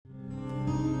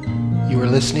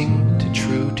listening to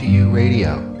True to You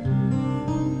Radio,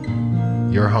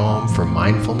 your home for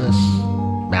mindfulness,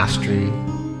 mastery,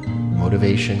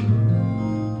 motivation,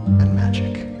 and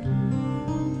magic.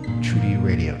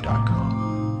 TrueToYouRadio.com.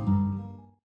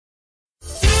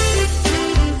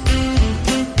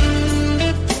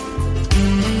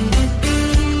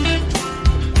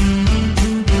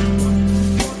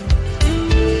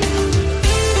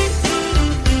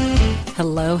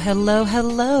 Hello, hello,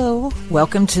 hello.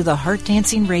 Welcome to the Heart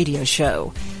Dancing Radio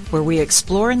Show, where we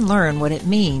explore and learn what it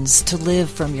means to live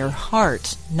from your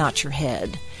heart, not your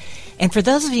head. And for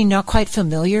those of you not quite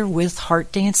familiar with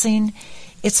heart dancing,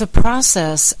 it's a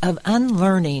process of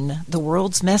unlearning the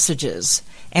world's messages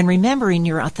and remembering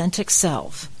your authentic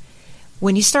self.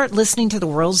 When you start listening to the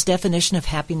world's definition of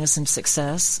happiness and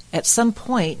success, at some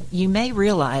point you may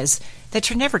realize that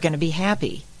you're never going to be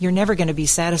happy. You're never going to be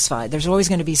satisfied. There's always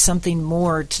going to be something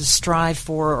more to strive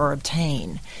for or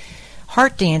obtain.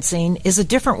 Heart dancing is a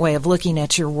different way of looking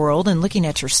at your world and looking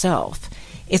at yourself.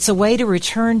 It's a way to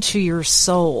return to your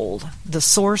soul, the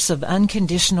source of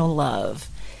unconditional love.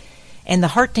 And the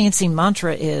heart dancing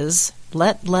mantra is,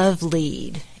 let love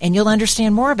lead. And you'll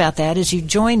understand more about that as you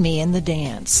join me in the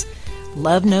dance.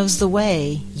 Love knows the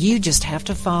way. You just have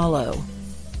to follow.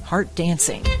 Heart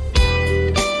dancing.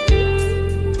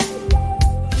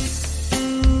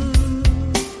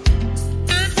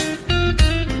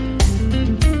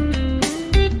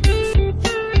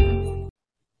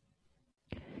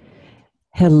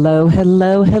 Hello,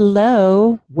 hello,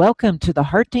 hello. Welcome to the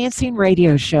Heart Dancing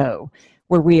Radio Show,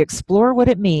 where we explore what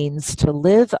it means to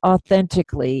live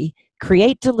authentically,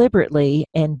 create deliberately,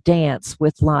 and dance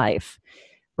with life.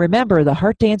 Remember, the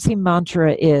heart dancing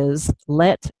mantra is,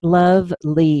 let love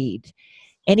lead.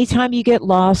 Anytime you get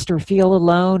lost or feel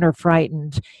alone or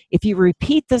frightened, if you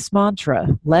repeat this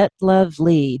mantra, let love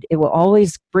lead, it will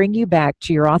always bring you back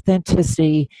to your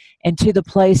authenticity and to the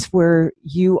place where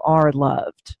you are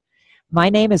loved. My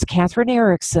name is Catherine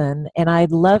Erickson, and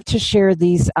I'd love to share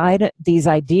these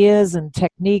ideas and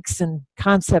techniques and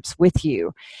concepts with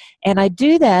you. And I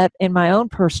do that in my own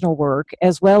personal work,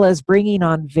 as well as bringing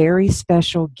on very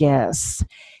special guests.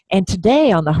 And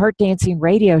today on the Heart Dancing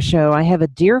Radio Show, I have a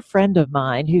dear friend of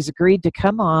mine who's agreed to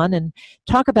come on and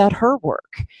talk about her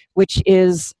work, which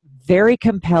is very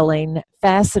compelling,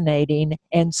 fascinating,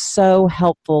 and so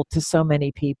helpful to so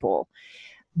many people.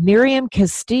 Miriam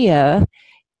Castilla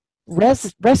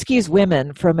rescues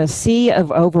women from a sea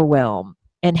of overwhelm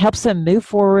and helps them move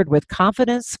forward with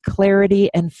confidence, clarity,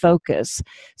 and focus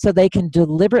so they can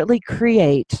deliberately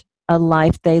create a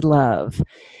life they love.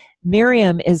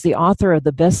 Miriam is the author of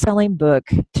the best-selling book,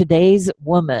 Today's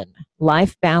Woman,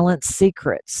 Life Balance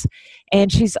Secrets.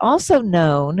 And she's also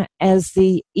known as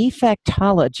the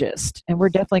effectologist, and we're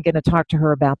definitely going to talk to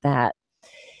her about that.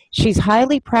 She's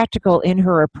highly practical in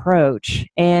her approach,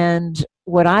 and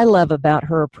what I love about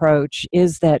her approach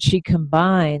is that she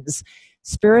combines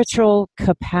spiritual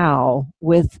kapow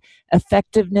with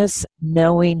effectiveness,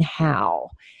 knowing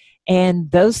how.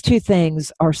 And those two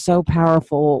things are so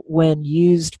powerful when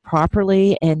used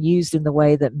properly and used in the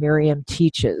way that Miriam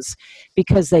teaches,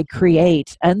 because they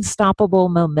create unstoppable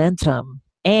momentum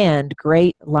and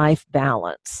great life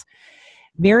balance.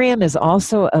 Miriam is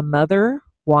also a mother,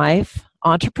 wife,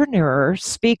 entrepreneur,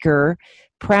 speaker,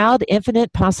 proud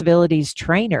Infinite Possibilities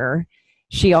trainer.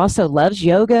 She also loves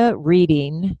yoga,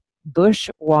 reading,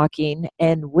 bushwalking,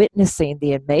 and witnessing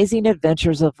the amazing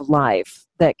adventures of life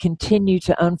that continue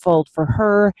to unfold for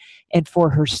her and for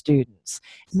her students.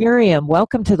 Miriam,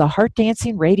 welcome to the Heart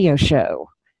Dancing Radio Show.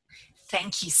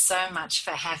 Thank you so much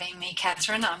for having me,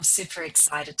 Catherine. I'm super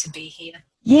excited to be here.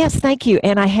 Yes, thank you.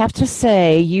 And I have to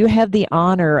say, you have the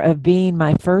honor of being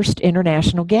my first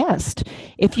international guest.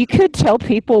 If you could tell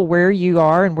people where you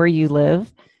are and where you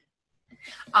live.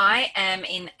 I am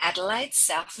in Adelaide,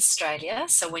 South Australia.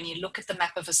 So when you look at the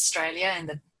map of Australia and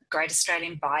the Great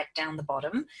Australian Bight down the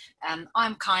bottom,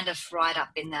 I'm kind of right up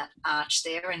in that arch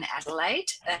there in Adelaide.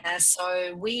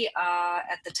 So we are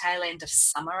at the tail end of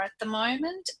summer at the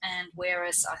moment, and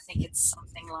whereas I think it's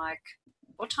something like,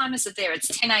 what time is it there? It's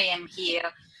 10 a.m. here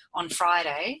on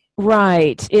Friday.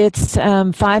 Right. It's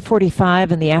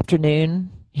 5:45 in the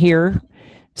afternoon here.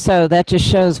 So that just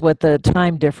shows what the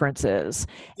time difference is.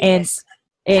 Yes.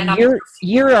 And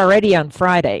you're already on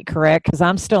Friday, correct? Because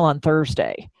I'm still on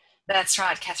Thursday. That's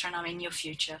right, Catherine. I'm in your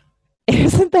future.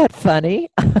 Isn't that funny?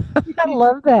 I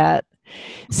love that.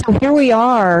 So here we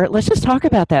are. Let's just talk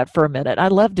about that for a minute. I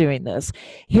love doing this.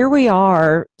 Here we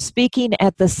are speaking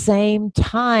at the same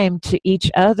time to each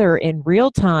other in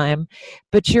real time,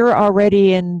 but you're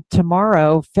already in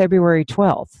tomorrow, February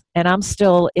 12th, and I'm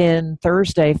still in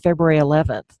Thursday, February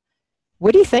 11th.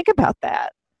 What do you think about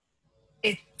that?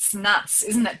 It's nuts,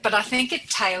 isn't it? But I think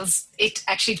it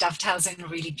actually dovetails in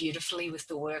really beautifully with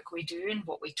the work we do and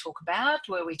what we talk about,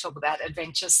 where we talk about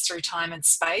adventures through time and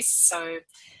space. So,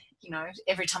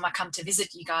 every time I come to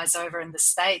visit you guys over in the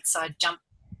States, I jump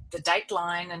the date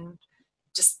line and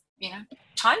just,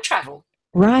 time travel.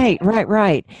 Right, right,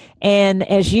 right. And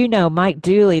as you know, Mike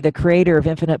Dooley, the creator of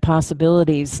Infinite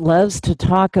Possibilities, loves to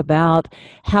talk about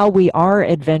how we are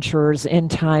adventurers in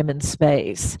time and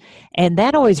space. And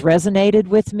that always resonated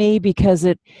with me because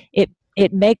it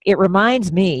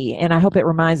reminds me, and I hope it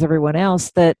reminds everyone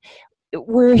else, that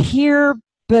we're here,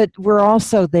 but we're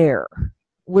also there.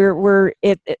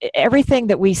 Everything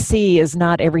that we see is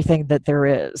not everything that there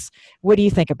is. What do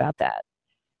you think about that?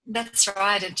 That's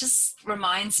right. It just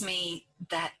reminds me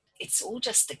that it's all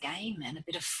just a game and a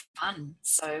bit of fun.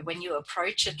 So when you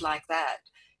approach it like that,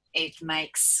 it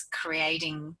makes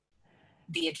creating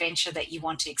the adventure that you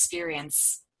want to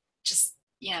experience just,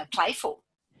 playful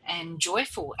and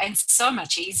joyful and so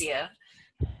much easier.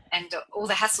 And all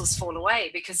the hassles fall away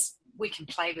because we can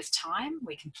play with time,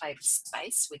 we can play with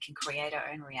space, we can create our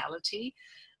own reality.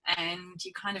 And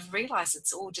you kind of realize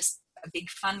it's all just a big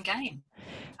fun game.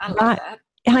 I love Right. that.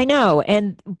 I know.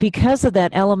 And because of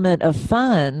that element of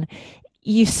fun,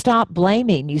 you stop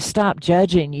blaming, you stop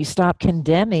judging, you stop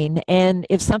condemning. And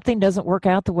if something doesn't work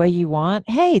out the way you want,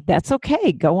 hey, that's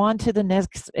okay. Go on to the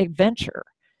next adventure,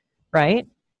 right?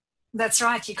 That's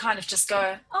right. You kind of just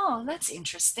go, oh, that's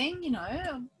interesting.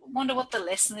 I wonder what the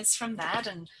lesson is from that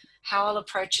and how I'll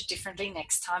approach it differently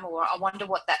next time. Or I wonder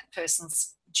what that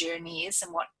person's journey is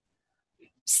and what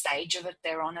stage of it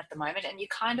they're on at the moment. And you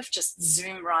kind of just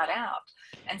zoom right out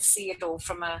and see it all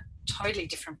from a totally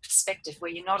different perspective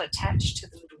where you're not attached to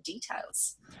the little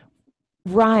details.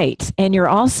 Right. And you're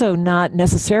also not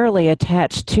necessarily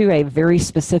attached to a very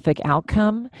specific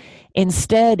outcome.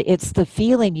 Instead, it's the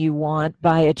feeling you want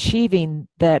by achieving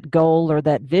that goal or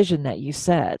that vision that you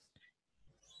set.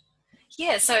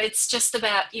 Yeah, so it's just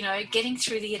about, getting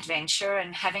through the adventure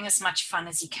and having as much fun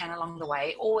as you can along the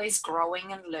way, always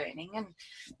growing and learning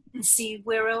and see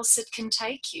where else it can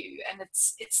take you. And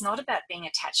it's not about being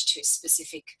attached to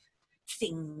specific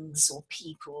things or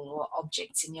people or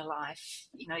objects in your life.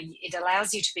 It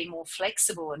allows you to be more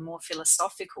flexible and more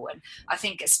philosophical. And I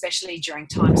think especially during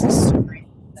times of stress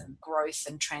and growth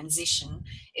and transition,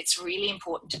 it's really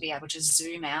important to be able to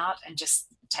zoom out and just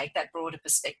take that broader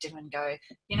perspective and go,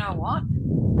 you know what?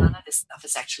 None of this stuff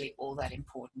is actually all that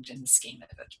important in the scheme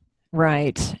of it.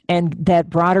 Right. And that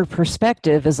broader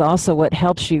perspective is also what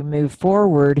helps you move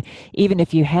forward, even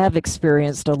if you have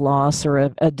experienced a loss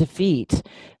or a defeat,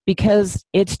 because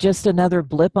it's just another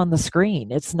blip on the screen.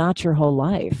 It's not your whole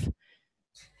life.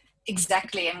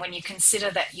 Exactly. And when you consider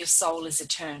that your soul is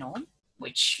eternal,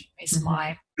 which is Mm-hmm.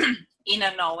 my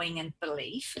inner knowing and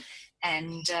belief,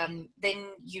 and then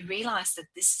you realize that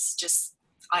this is just,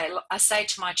 I say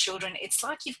to my children, it's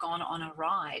like you've gone on a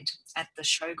ride at the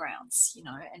showgrounds,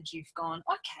 and you've gone,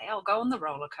 okay, I'll go on the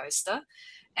roller coaster.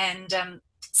 And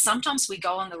sometimes we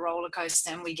go on the roller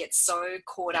coaster and we get so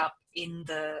caught up in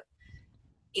the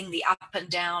up and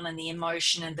down and the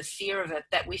emotion and the fear of it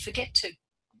that we forget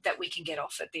that we can get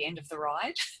off at the end of the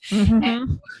ride. Mm-hmm.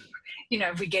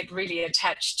 And we get really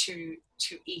attached to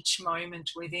each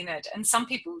moment within it. And some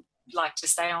people like to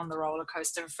stay on the roller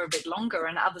coaster for a bit longer,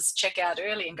 and others check out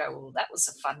early and go, well, that was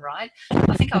a fun ride.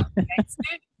 I think I'll go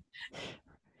soon.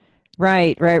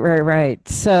 Right, right, right, right.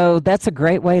 So that's a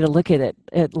great way to look at it,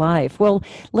 at life. Well,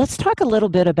 let's talk a little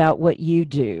bit about what you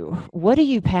do. What are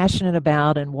you passionate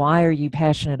about and why are you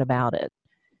passionate about it?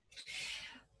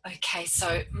 Okay,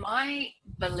 so my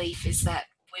belief is that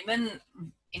women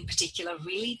in particular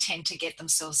really tend to get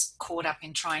themselves caught up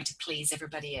in trying to please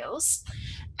everybody else.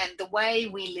 And the way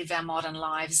we live our modern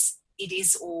lives, it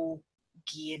is all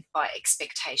geared by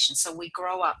expectation. So we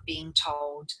grow up being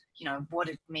told, what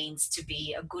it means to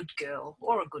be a good girl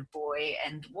or a good boy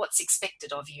and what's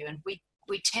expected of you. And we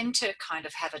tend to kind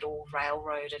of have it all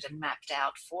railroaded and mapped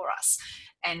out for us.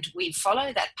 And we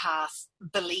follow that path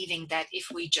believing that if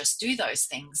we just do those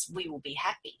things, we will be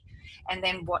happy. And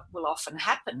then what will often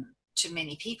happen to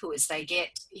many people is they get,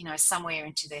 somewhere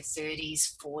into their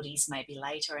 30s, 40s, maybe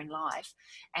later in life,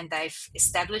 and they've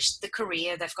established the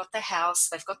career, they've got the house,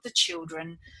 they've got the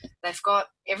children, they've got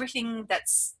everything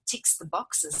that's ticks the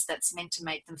boxes that's meant to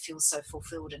make them feel so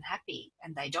fulfilled and happy,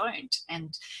 and they don't.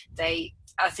 And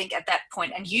I think at that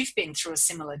point, and you've been through a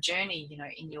similar journey,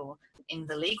 in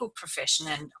the legal profession,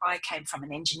 and I came from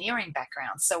an engineering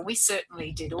background, so we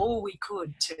certainly did all we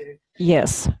could to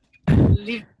Yes.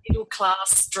 live middle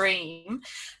class dream,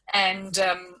 and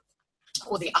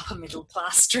or the upper middle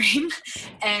class dream,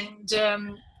 and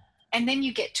And then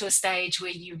you get to a stage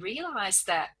where you realize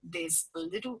that there's a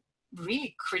little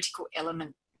really critical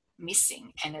element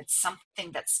missing, and it's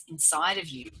something that's inside of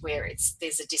you where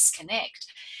there's a disconnect.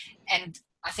 And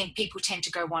I think people tend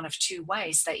to go one of two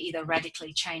ways. They either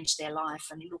radically change their life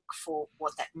and look for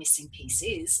what that missing piece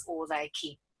is, or they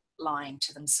keep lying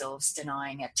to themselves,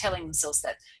 denying it, telling themselves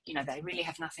that, you know, they really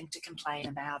have nothing to complain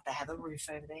about. They have a roof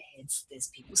over their heads. There's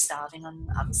people starving on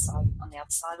the other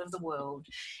side of the world.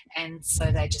 And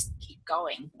so they just keep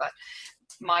going. But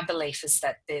my belief is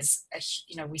that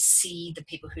we see the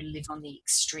people who live on the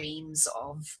extremes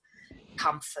of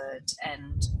comfort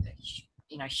and,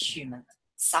 you know, human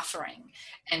suffering,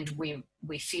 and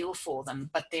we feel for them,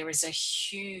 but there is a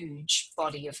huge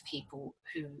body of people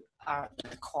who are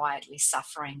quietly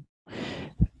suffering.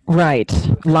 Right.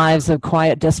 Lives of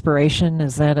quiet desperation.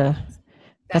 Is that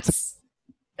that's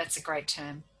a great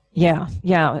term. Yeah.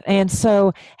 And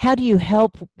so how do you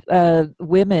help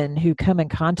women who come in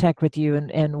contact with you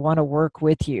and want to work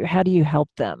with you? How do you help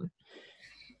them?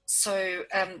 So,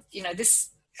 this,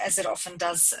 as it often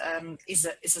does, is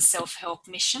a self-help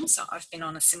mission. So I've been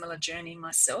on a similar journey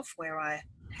myself, where I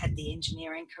had the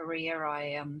engineering career.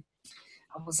 I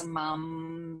was a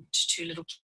mum to two little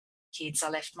kids. I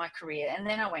left my career, and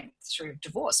then I went through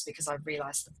divorce because I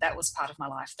realized that was part of my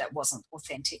life that wasn't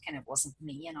authentic, and it wasn't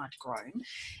me, and I'd grown,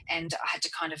 and I had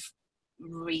to kind of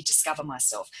rediscover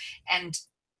myself. And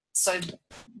so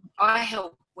I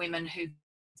help women who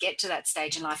get to that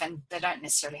stage in life, and they don't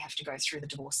necessarily have to go through the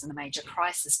divorce and the major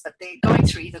crisis, but they're going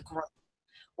through either growth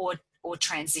or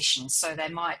transition. So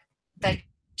they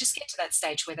just get to that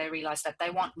stage where they realize that they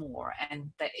want more,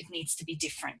 and that it needs to be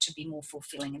different to be more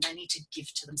fulfilling, and they need to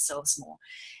give to themselves more.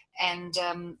 And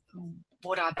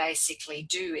what I basically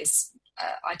do is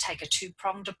I take a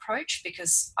two-pronged approach,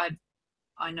 because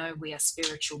I know we are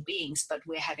spiritual beings, but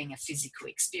we're having a physical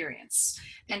experience.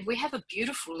 And we have a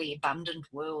beautifully abundant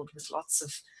world with lots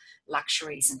of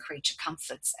luxuries and creature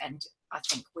comforts. And I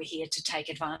think we're here to take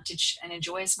advantage and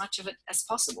enjoy as much of it as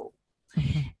possible.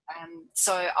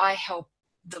 So I help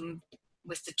them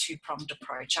with the two-pronged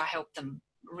approach. I help them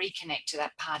reconnect to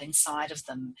that part inside of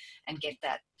them and get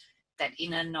that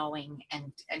inner knowing,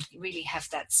 and really have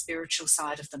that spiritual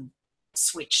side of them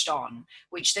switched on,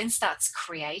 which then starts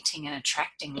creating and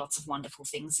attracting lots of wonderful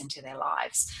things into their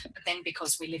lives. But then,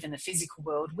 because we live in the physical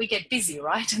world, we get busy,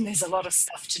 right? And there's a lot of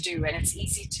stuff to do, and it's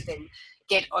easy to then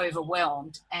get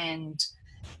overwhelmed and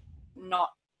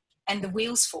the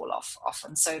wheels fall off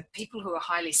often. So people who are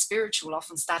highly spiritual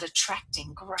often start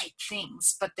attracting great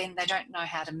things, but then they don't know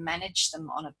how to manage them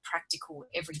on a practical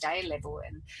everyday level,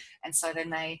 and so then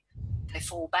they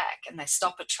fall back and they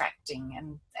stop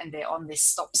attracting, and they're on this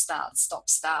stop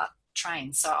start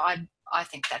train. So I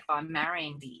think that by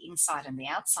marrying the inside and the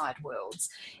outside worlds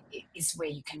is where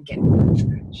you can get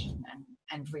traction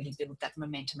and really build that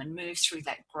momentum and move through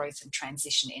that growth and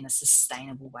transition in a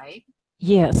sustainable way.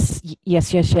 Yes.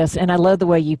 And I love the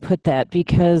way you put that,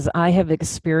 because I have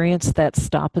experienced that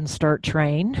stop and start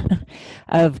train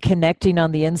of connecting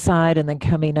on the inside and then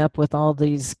coming up with all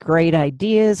these great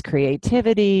ideas,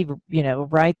 creativity,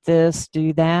 write this,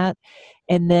 do that,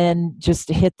 and then just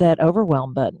hit that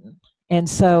overwhelm button. And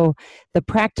so the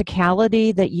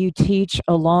practicality that you teach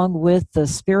along with the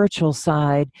spiritual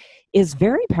side is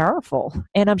very powerful.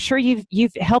 And I'm sure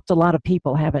you've helped a lot of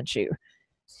people, haven't you?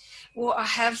 Well, I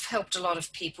have helped a lot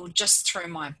of people just through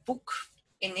my book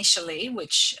initially,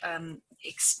 which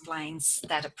explains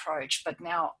that approach. But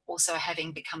now, also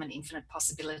having become an Infinite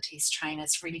Possibilities trainer,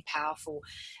 it's really powerful.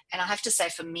 And I have to say,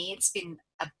 for me, it's been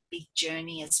a big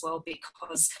journey as well,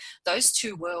 because those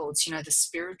two worlds, the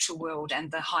spiritual world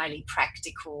and the highly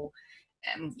practical,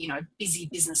 busy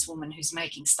businesswoman who's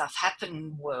making stuff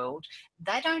happen world,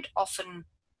 they don't often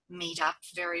meet up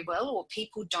very well, or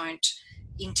people don't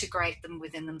integrate them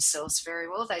within themselves very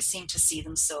well. They seem to see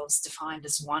themselves defined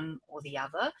as one or the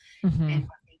other. Mm-hmm. And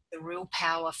I think the real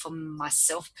power for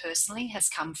myself personally has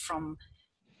come from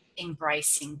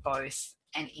embracing both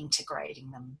and integrating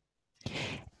them.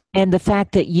 And the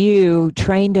fact that you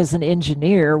trained as an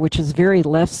engineer, which is very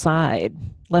left-sided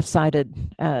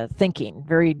thinking,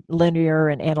 very linear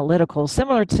and analytical,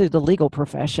 similar to the legal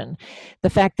profession. The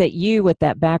fact that you, with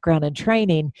that background and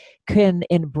training, can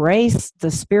embrace the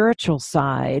spiritual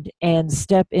side and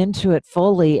step into it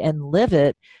fully and live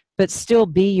it, but still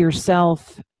be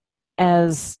yourself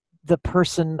as the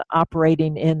person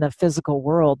operating in the physical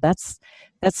world. That's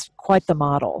quite the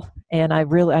model. And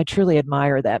I truly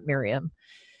admire that, Miriam.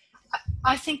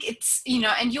 I think it's,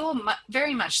 and you're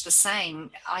very much the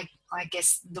same. I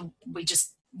guess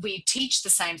we teach the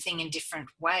same thing in different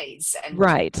ways and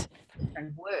right.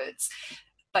 different words.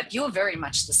 but you're very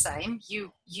much the same.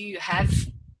 You have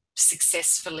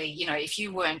successfully, if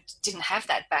you didn't have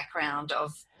that background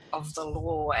of the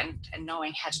law and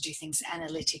knowing how to do things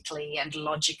analytically and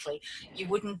logically, you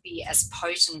wouldn't be as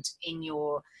potent in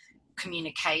your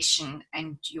communication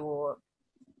and your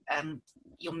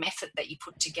method that you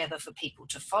put together for people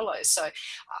to follow. So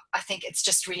I think it's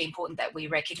just really important that we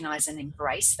recognize and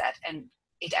embrace that, and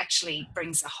it actually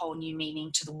brings a whole new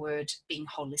meaning to the word being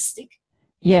holistic.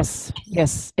 Yes,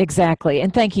 yes, exactly.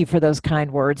 And thank you for those kind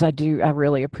words. I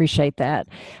really appreciate that.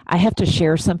 I have to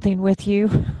share something with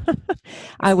you.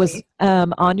 I was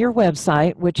on your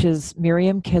website, which is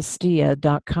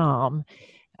miriamcastilla.com.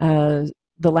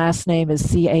 The last name is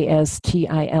Castilla,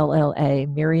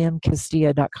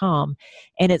 miriamcastilla.com.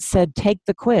 And it said, take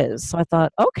the quiz. So I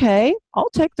thought, okay,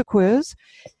 I'll take the quiz.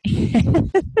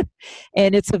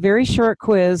 And it's a very short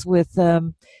quiz with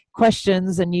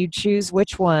questions, and you choose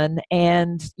which one.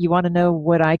 And you want to know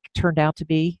what I turned out to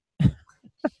be?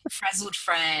 Frazzled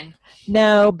Fran.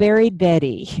 No, Buried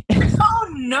Betty. Oh,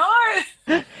 no.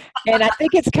 And I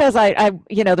think it's because I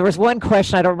there was one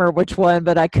question, I don't remember which one,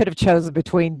 but I could have chosen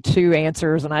between two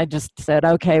answers, and I just said,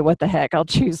 okay, what the heck, I'll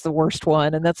choose the worst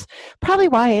one. And that's probably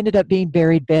why I ended up being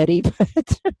Buried Betty.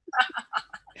 But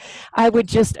I would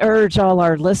just urge all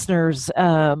our listeners,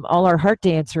 all our heart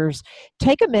dancers,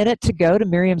 take a minute to go to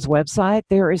Miriam's website.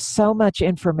 There is so much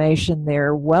information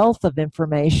there, wealth of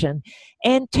information,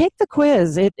 and take the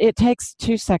quiz. It takes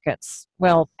 2 seconds.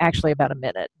 Well, actually about a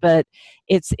minute, but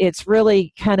it's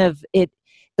really kind of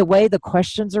the way the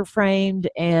questions are framed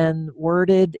and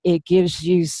worded, it gives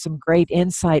you some great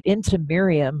insight into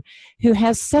Miriam, who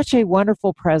has such a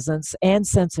wonderful presence and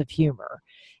sense of humor.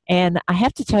 And I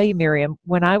have to tell you, Miriam,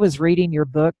 when I was reading your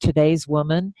book, Today's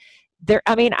Woman, there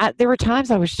were times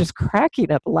I was just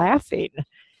cracking up laughing.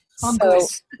 So,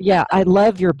 yeah, I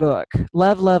love your book.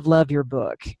 Love, love, love your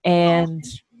book. And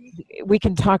we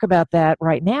can talk about that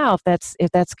right now if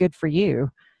that's good for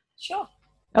you. Sure.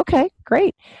 Okay,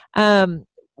 great.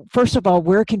 First of all,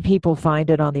 where can people find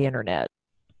it on the internet?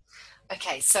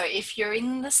 Okay, so if you're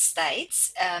in the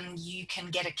States, you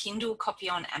can get a Kindle copy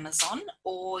on Amazon,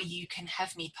 or you can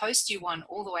have me post you one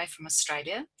all the way from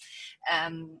Australia,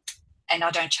 and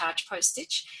I don't charge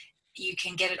postage. You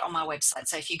can get it on my website.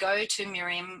 So if you go to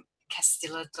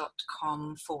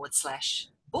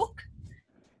miriamcastilla.com/book,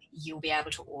 you'll be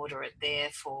able to order it there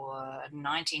for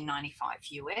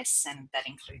 $19.95 US, and that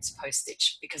includes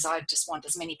postage, because I just want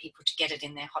as many people to get it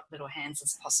in their hot little hands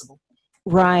as possible.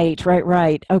 Right.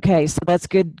 Okay, so that's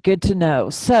good to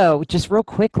know. So just real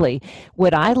quickly,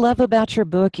 what I love about your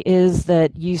book is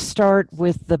that you start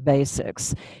with the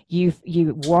basics. You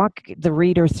walk the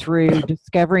reader through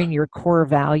discovering your core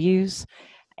values,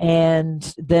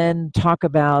 and then talk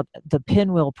about the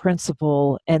pinwheel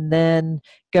principle, and then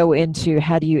go into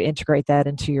how do you integrate that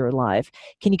into your life.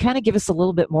 Can you kind of give us a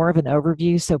little bit more of an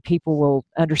overview so people will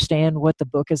understand what the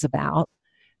book is about?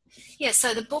 Yeah,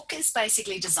 so the book is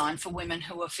basically designed for women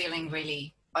who are feeling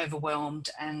really overwhelmed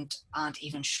and aren't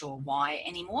even sure why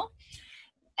anymore.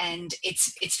 And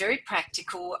it's very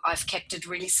practical. I've kept it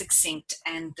really succinct,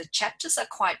 and the chapters are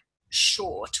quite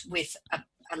short with a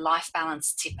life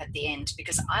balance tip at the end,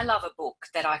 because I love a book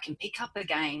that I can pick up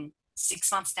again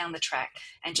 6 months down the track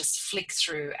and just flick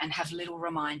through and have little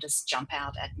reminders jump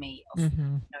out at me of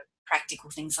practical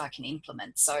things I can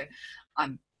implement. So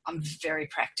I'm very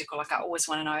practical. Like, I always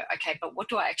want to know, okay, but what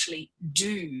do I actually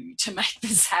do to make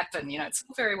this happen? It's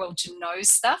all very well to know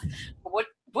stuff, but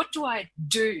what do I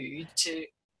do to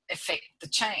affect the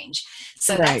change?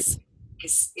 So Right. that's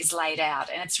is laid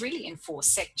out, and it's really in 4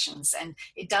 sections, and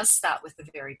it does start with the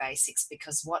very basics,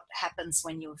 because what happens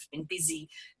when you've been busy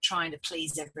trying to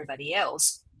please everybody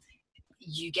else,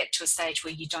 you get to a stage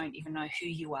where you don't even know who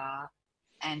you are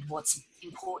and what's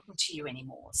important to you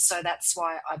anymore. So that's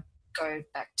why I go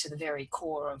back to the very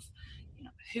core of,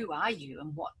 who are you,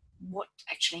 and what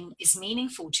actually is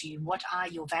meaningful to you? What are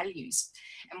your values?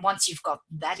 And once you've got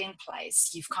that in place,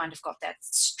 you've kind of got that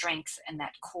strength and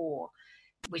that core,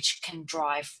 which can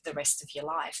drive the rest of your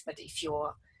life. But if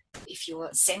your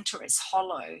center is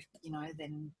hollow,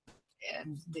 then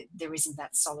there isn't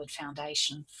that solid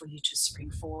foundation for you to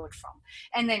spring forward from.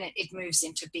 And then it moves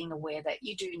into being aware that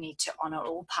you do need to honor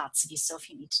all parts of yourself.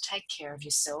 You need to take care of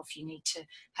yourself. You need to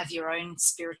have your own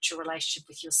spiritual relationship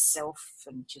with yourself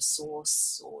and your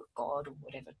source, or God, or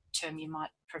whatever term you might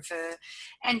prefer,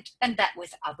 and that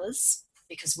with others,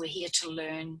 because we're here to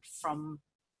learn from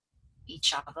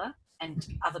each other,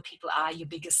 and other people are your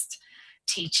biggest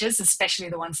teachers, especially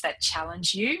the ones that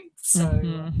challenge you. So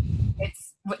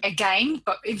it's, again,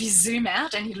 but if you zoom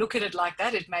out and you look at it like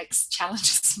that, it makes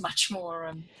challenges much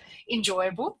more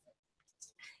enjoyable.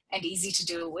 and easy to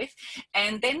deal with.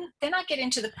 And then I get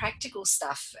into the practical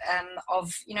stuff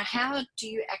of, how do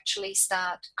you actually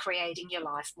start creating your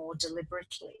life more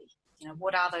deliberately?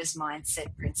 What are those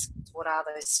mindset principles? What are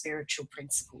those spiritual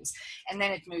principles? And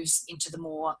then it moves into the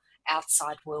more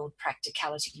outside world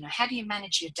practicality. How do you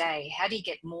manage your day? How do you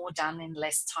get more done in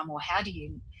less time? Or how do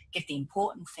you get the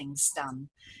important things done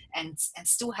and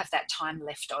still have that time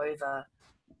left over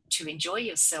to enjoy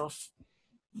yourself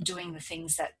doing the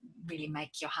things that really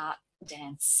make your heart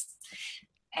dance?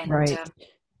 And Right.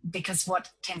 because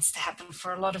what tends to happen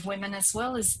for a lot of women as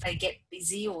well is they get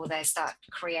busy, or they start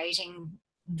creating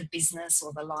the business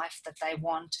or the life that they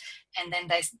want, and then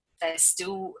they're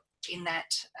still in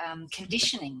that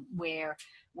conditioning where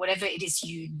whatever it is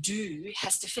you do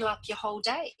has to fill up your whole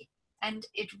day, and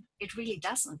it really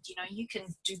doesn't. You can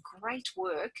do great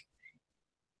work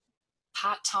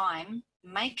part-time,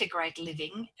 make a great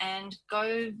living, and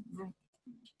go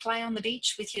play on the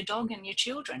beach with your dog and your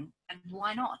children, and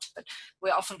why not? But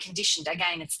we're often conditioned,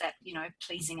 again, it's that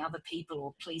pleasing other people,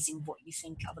 or pleasing what you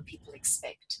think other people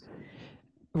expect.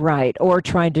 Right. Or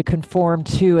trying to conform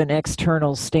to an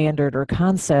external standard or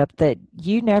concept that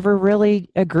you never really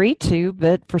agreed to,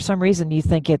 but for some reason you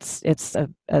think it's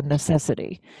a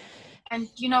necessity. And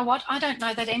you know what? I don't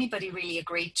know that anybody really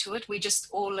agreed to it. We just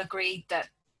all agreed that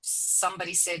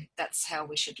somebody said that's how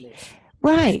we should live.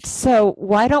 Right. So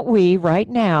why don't we right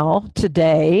now,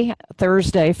 today,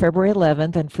 Thursday, February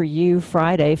 11th, and for you,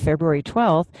 Friday, February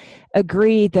 12th,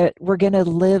 agree that we're going to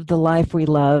live the life we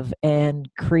love and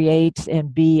create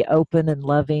and be open and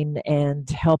loving and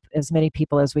help as many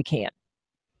people as we can.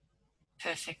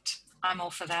 Perfect. I'm all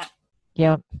for that.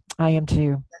 Yeah, I am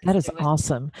too. That Let's is do it.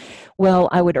 awesome. Well,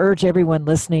 I would urge everyone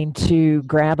listening to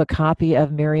grab a copy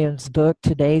of Miriam's book,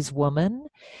 Today's Woman.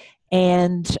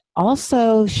 And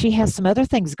also, she has some other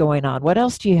things going on. What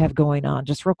else do you have going on,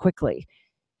 just real quickly?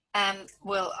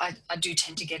 Well, I do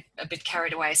tend to get a bit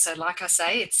carried away. So like I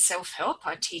say, it's self-help.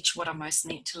 I teach what I most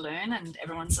need to learn, and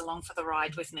everyone's along for the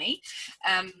ride with me.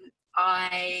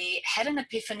 I had an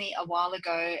epiphany a while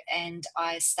ago, and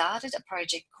I started a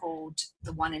project called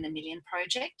the 1 in a Million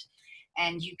Project.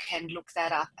 And you can look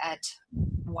that up at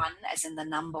one, as in the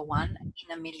number one,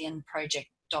 in a million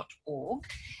project.org.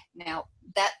 Now,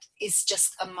 that is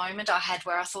just a moment I had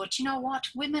where I thought, you know what,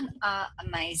 women are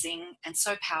amazing and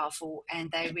so powerful,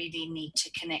 and they really need to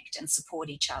connect and support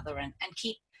each other and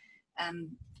keep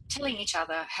telling each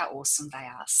other how awesome they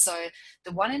are. So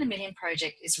the 1 in a Million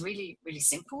Project is really, really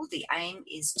simple. The aim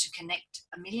is to connect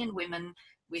a million women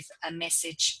with a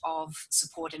message of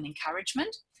support and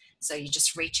encouragement. So you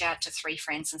just reach out to 3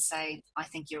 friends and say, I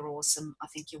think you're awesome. I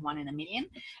think you're 1 in a million.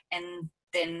 And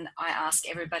then I ask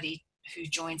everybody who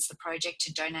joins the project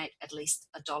to donate at least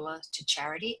 $1 to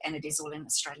charity. And it is all in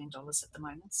Australian dollars at the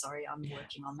moment. Sorry, I'm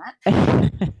working on that.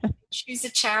 Choose a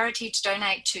charity to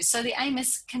donate to. So the aim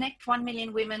is connect 1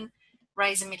 million women,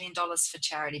 raise $1 million for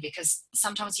charity, because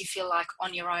sometimes you feel like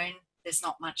on your own, there's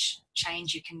not much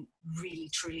change you can really,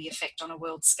 truly affect on a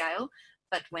world scale.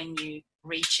 But when you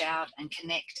reach out and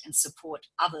connect and support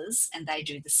others, and they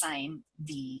do the same,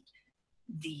 the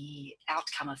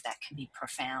outcome of that can be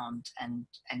profound and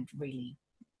really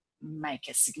make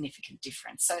a significant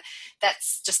difference. So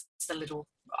that's just the little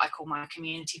I call my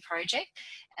community project.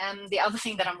 The other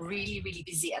thing that I'm really, really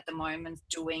busy at the moment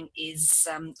doing is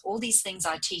all these things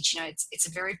I teach. It's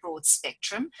a very broad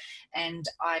spectrum, and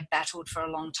I battled for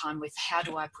a long time with how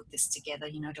do I put this together?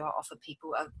 Do I offer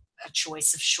people a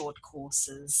choice of short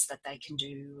courses that they can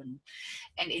do?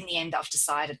 And in the end, I've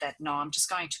decided that no, I'm just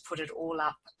going to put it all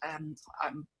up. I'm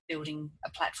building a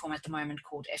platform at the moment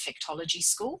called Effectology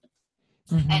School.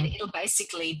 Mm-hmm. And it'll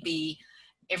basically be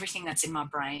everything that's in my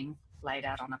brain laid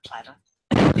out on a platter.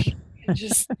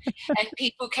 And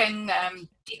people can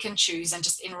pick and choose and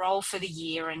just enroll for the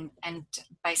year and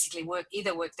basically work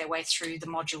their way through the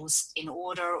modules in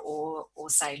order, or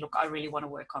say, look, I really want to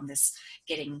work on this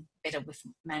getting better with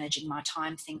managing my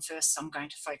time thing first, so I'm going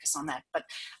to focus on that. But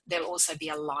there'll also be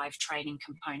a live training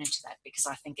component to that, because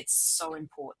I think it's so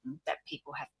important that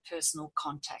people have personal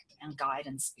contact and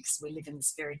guidance, because we live in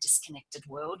this very disconnected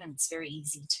world, and it's very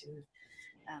easy to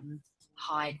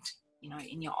hide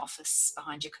in your office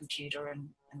behind your computer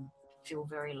and feel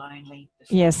very lonely.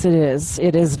 Yes, it is.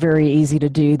 It is very easy to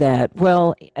do that.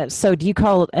 Well, so do you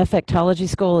call it Effectology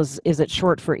School? Is it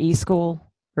short for eSchool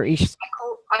or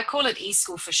I call it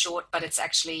eSchool for short, but it's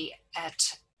actually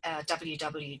at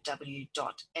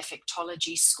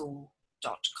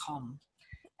www.effectologyschool.com.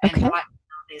 And Okay. right now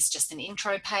there's just an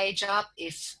intro page up.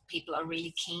 If people are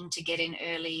really keen to get in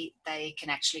early, they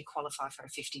can actually qualify for a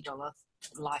 $50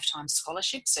 lifetime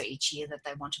scholarship. So each year that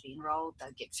they want to be enrolled,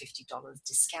 they'll get $50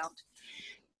 discount.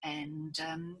 And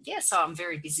so I'm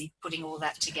very busy putting all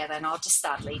that together, and I'll just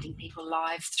start leading people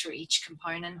live through each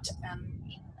component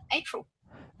in April.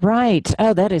 Right.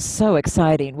 Oh, that is so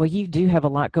exciting. Well, you do have a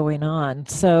lot going on.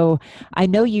 So I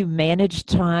know you manage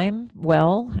time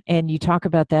well, and you talk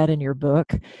about that in your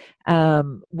book.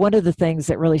 One of the things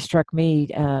that really struck me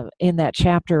in that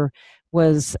chapter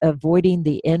was avoiding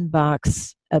the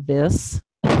inbox abyss,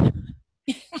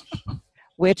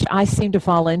 which I seem to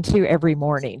fall into every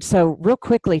morning. So, real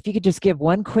quickly, if you could just give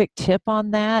one quick tip on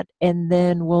that, and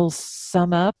then we'll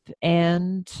sum up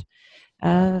and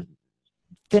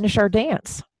finish our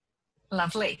dance.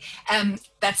 Lovely.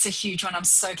 That's a huge one. I'm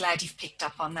so glad you've picked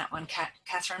up on that one,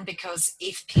 Catherine, because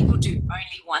if people do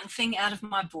only one thing out of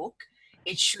my book,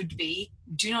 it should be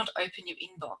do not open your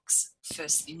inbox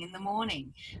first thing in the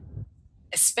morning,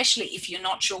 especially if you're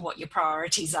not sure what your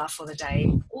priorities are for the day.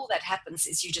 All that happens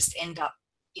is you just end up,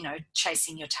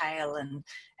 chasing your tail and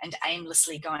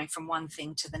aimlessly going from one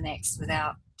thing to the next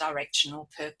without direction or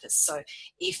purpose. So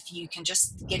if you can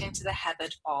just get into the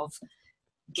habit of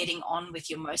getting on with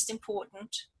your most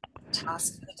important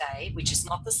task for the day, which is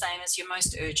not the same as your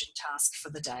most urgent task for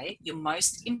the day, your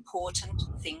most important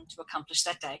thing to accomplish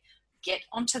that day, get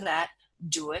onto that,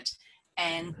 do it,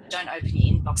 and don't open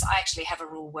your inbox. I actually have a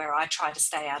rule where I try to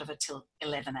stay out of it till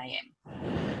 11 a.m.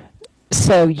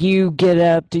 So you get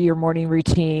up, do your morning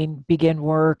routine, begin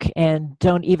work, and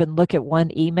don't even look at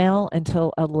one email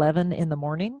until 11 in the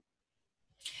morning?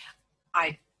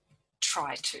 I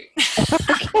try to.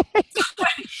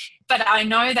 But I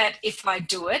know that if I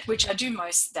do it, which I do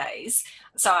most days,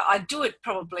 so I do it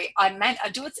probably, I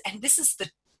do it, and this is the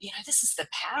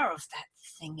power of that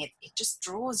thing. It just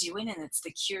draws you in, and it's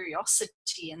the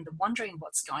curiosity and the wondering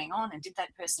what's going on and did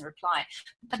that person reply.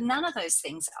 But none of those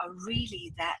things are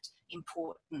really that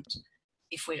important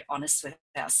if we're honest with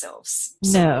ourselves.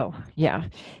 No, yeah.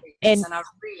 And I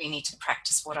really need to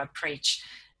practice what I preach,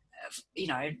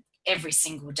 every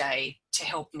single day to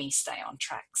help me stay on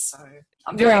track. So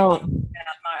I'm very honest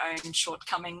about my own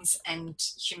shortcomings and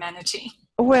humanity.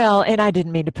 Well, and I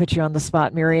didn't mean to put you on the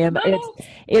spot, Miriam. No.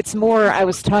 It's more, I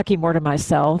was talking more to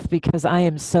myself because I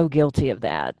am so guilty of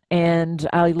that. And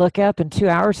I look up and 2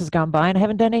 hours has gone by and I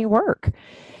haven't done any work.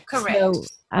 Correct.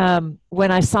 So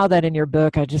when I saw that in your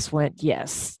book, I just went,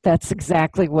 yes, that's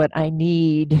exactly what I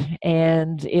need.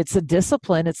 And it's a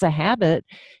discipline, it's a habit,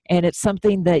 and it's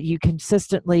something that you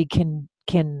consistently can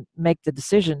make the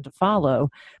decision to follow,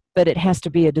 but it has to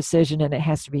be a decision and it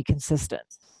has to be consistent.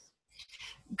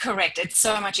 Correct. It's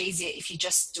so much easier if you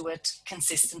just do it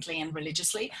consistently and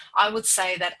religiously. I would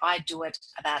say that I do it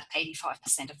about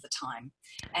 85% of the time.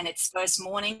 And it's those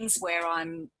mornings where I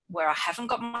haven't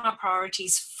got my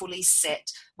priorities fully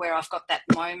set, where I've got that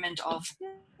moment of,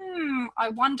 I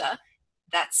wonder,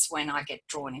 that's when I get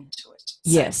drawn into it. So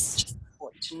yes. It's just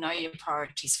important to know your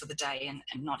priorities for the day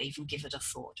and not even give it a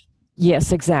thought.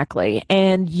 Yes, exactly.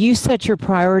 And you set your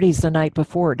priorities the night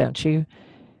before, don't you?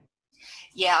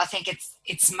 Yeah, I think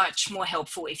it's much more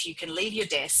helpful if you can leave your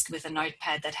desk with a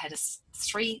notepad that has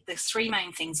the three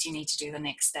main things you need to do the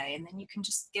next day, and then you can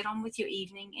just get on with your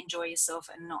evening, enjoy yourself,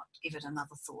 and not give it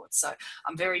another thought. So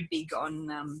I'm very big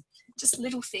on just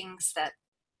little things that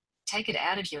take it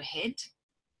out of your head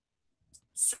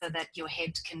so that your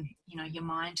head can, your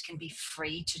mind can be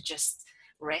free to just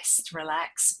rest,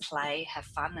 relax, play, have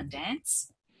fun, and dance.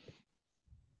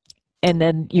 And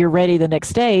then you're ready the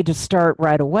next day to start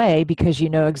right away because you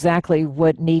know exactly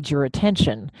what needs your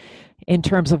attention in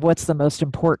terms of what's the most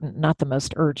important, not the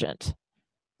most urgent.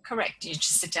 Correct. You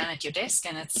just sit down at your desk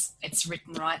and it's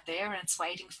written right there and it's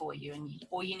waiting for you, and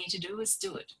all you need to do is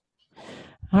do it.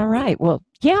 All right. Well,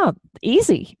 yeah,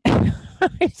 easy.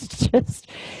 It's just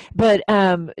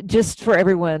for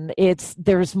everyone,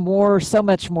 there's so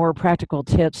much more practical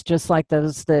tips, just like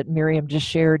those that Miriam just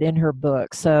shared in her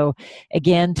book. So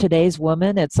again, Today's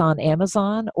Woman, it's on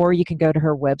Amazon, or you can go to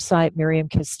her website,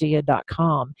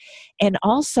 miriamcastilla.com. And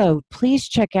also, please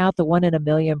check out the 1 in a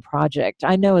Million Project.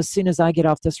 I know as soon as I get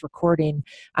off this recording,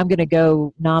 I'm going to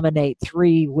go nominate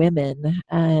 3 women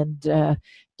and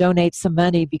donate some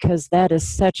money, because that is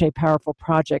such a powerful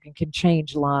project and can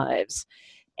change lives.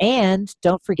 And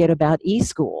don't forget about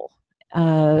eSchool.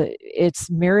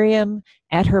 It's Miriam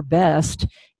at her best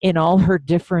in all her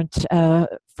different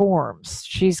forms.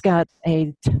 She's got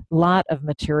a lot of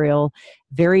material,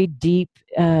 very deep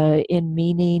in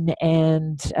meaning,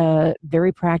 and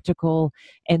very practical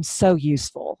and so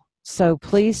useful. So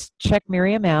please check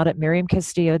Miriam out at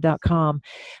miriamcastilla.com.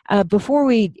 Before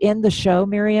we end the show,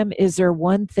 Miriam, is there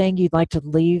one thing you'd like to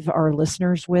leave our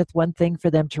listeners with, one thing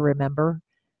for them to remember?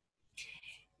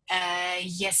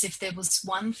 yes, if there was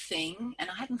one thing, and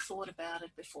I hadn't thought about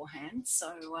it beforehand,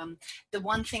 so the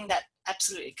one thing that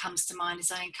absolutely comes to mind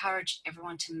is I encourage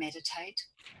everyone to meditate.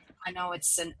 I know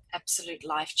it's an absolute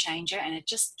life changer, and it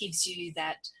just gives you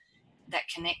that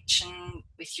connection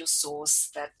with your source,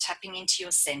 that tapping into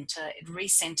your center. It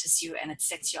recenters you and it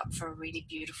sets you up for a really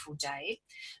beautiful day.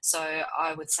 So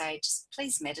I would say just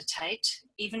please meditate,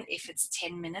 even if it's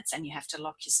 10 minutes and you have to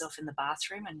lock yourself in the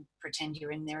bathroom and pretend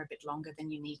you're in there a bit longer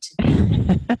than you need to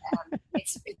be.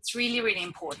 It's really, really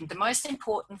important. The most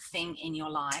important thing in your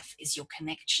life is your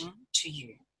connection to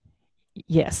you.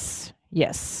 Yes,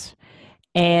 yes.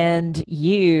 And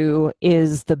you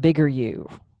is the bigger you,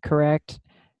 correct?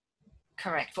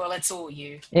 Correct. Well, it's all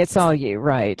you. It's all you,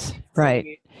 right?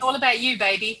 Right. It's all about you,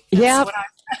 baby. Yeah.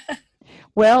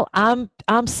 Well, I'm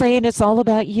saying it's all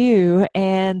about you,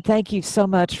 and thank you so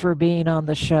much for being on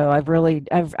the show. I've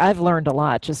learned a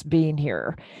lot just being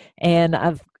here, and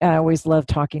I always love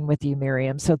talking with you,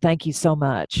 Miriam. So thank you so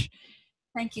much.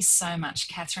 Thank you so much,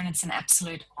 Catherine. It's an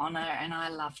absolute honor, and I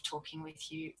love talking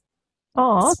with you.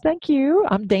 Oh, thank you.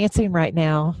 I'm dancing right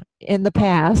now in the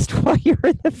past while you're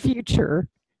in the future.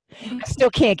 I still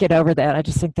can't get over that. I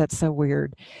just think that's so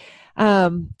weird.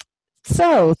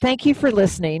 So thank you for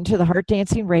listening to the Heart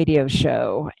Dancing Radio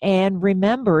Show. And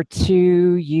remember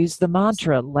to use the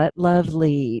mantra, let love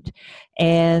lead.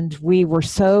 And we were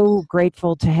so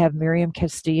grateful to have Miriam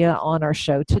Castilla on our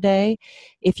show today.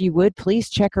 If you would, please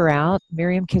check her out,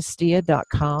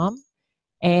 miriamcastilla.com.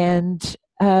 And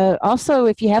also,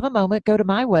 if you have a moment, go to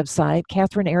my website,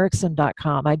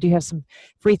 catherineerickson.com. I do have some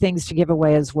free things to give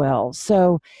away as well.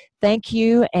 So thank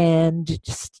you, and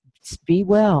just be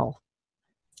well.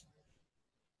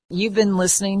 You've been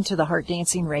listening to the Heart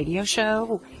Dancing Radio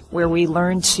Show, where we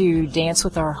learn to dance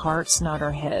with our hearts, not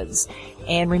our heads.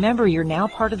 And remember, you're now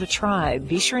part of the tribe.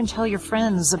 Be sure and tell your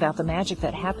friends about the magic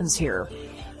that happens here.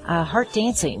 Heart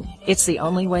dancing, it's the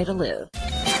only way to live.